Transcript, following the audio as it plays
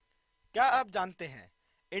क्या आप जानते हैं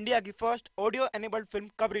इंडिया की फर्स्ट ऑडियो एनेबल्ड फिल्म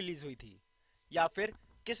कब रिलीज हुई थी, या फिर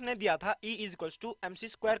किसने दिया था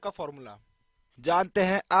E=mc² का फॉर्मूला? जानते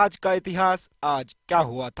हैं आज का इतिहास, आज क्या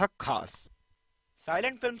हुआ था खास।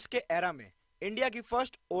 साइलेंट फिल्म्स के एरा में इंडिया की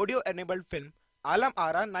first audio enabled film Alam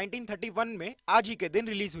Ara 1931 में आज ही के दिन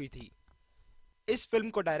रिलीज हुई थी। इस फिल्म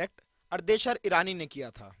को डायरेक्ट अर्देशर ईरानी ने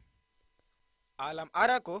किया था। आलम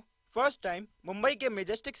आरा को फर्स्ट टाइम मुंबई के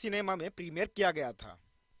मेजेस्टिक सिनेमा में प्रीमियर किया गया था।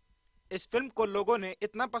 इस फिल्म को लोगों ने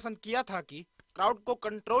इतना पसंद किया था कि क्राउड को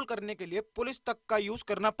कंट्रोल करने के लिए पुलिस तक का यूज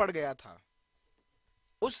करना पड़ गया था।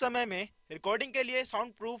 उस समय में रिकॉर्डिंग के लिए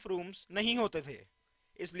साउंड प्रूफ रूम्स नहीं होते थे,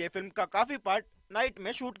 इसलिए फिल्म का काफी पार्ट नाइट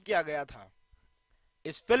में शूट किया गया था।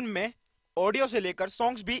 इस फिल्म में ऑडियो से लेकर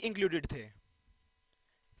सॉन्ग्स भी इंक्लूडेड थे।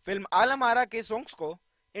 फिल्म आलम आरा के सॉन्ग्स को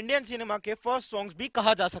इंडियन सिनेमा के फर्स्ट सॉन्ग्स भी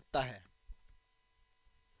कहा जा सकता है।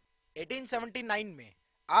 1879 में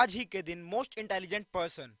आज ही के दिन most intelligent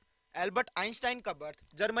person Albert Einstein का बर्थ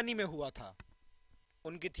जर्मनी में हुआ था।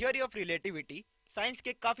 उनकी थियोरी ऑफ रिलेटिविटी साइंस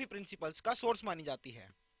के काफी प्रिंसिपल्स का सोर्स मानी जाती है।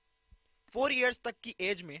 4 इयर्स तक की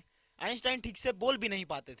एज में आइंस्टाइन ठीक से बोल भी नहीं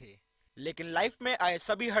पाते थे, लेकिन लाइफ में आए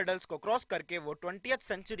सभी हर्डल्स को क्रॉस करके वो 20th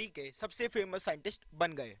सेंचुरी के सबसे फेमस साइंटिस्ट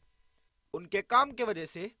बन गए। उनके काम के वजह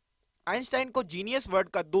से आइंस्टाइन को जीनियस वर्ड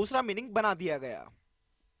का दूसरा मीनिंग बना दिया गया।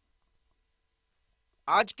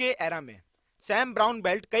 आज के एरा में सैम ब्राउन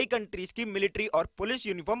बेल्ट कई कंट्रीज की मिलिट्री और पुलिस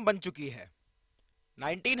यूनिफॉर्म बन चुकी है।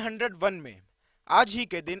 1901 में आज ही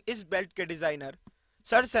के दिन इस बेल्ट के designer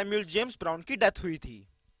sir Samuel James brown की डेथ हुई थी।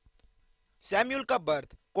 सैम्यूल का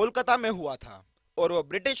बर्थ कोलकाता में हुआ था और वो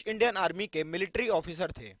ब्रिटिश इंडियन आर्मी के मिलिट्री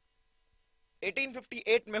ऑफिसर थे।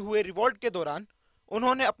 1858 में हुए रिवॉल्ट के दौरान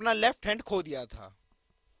उन्होंने अपना लेफ्ट हैंड खो दिया था।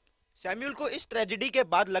 सैम्यूल को इस ट्रेजेडी के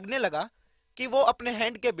बाद लगने लगा कि वो अपने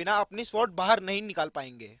हैंड के बिना अपनी स्वॉर्ड बाहर नहीं निकाल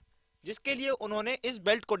पाएंगे, जिसके लिए उन्होंने इस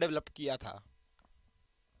बेल्ट को डेवलप किया था।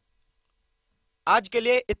 आज के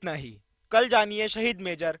लिए इतना ही। कल जानिए शहीद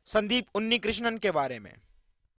मेजर संदीप उन्नीकृष्णन के बारे में।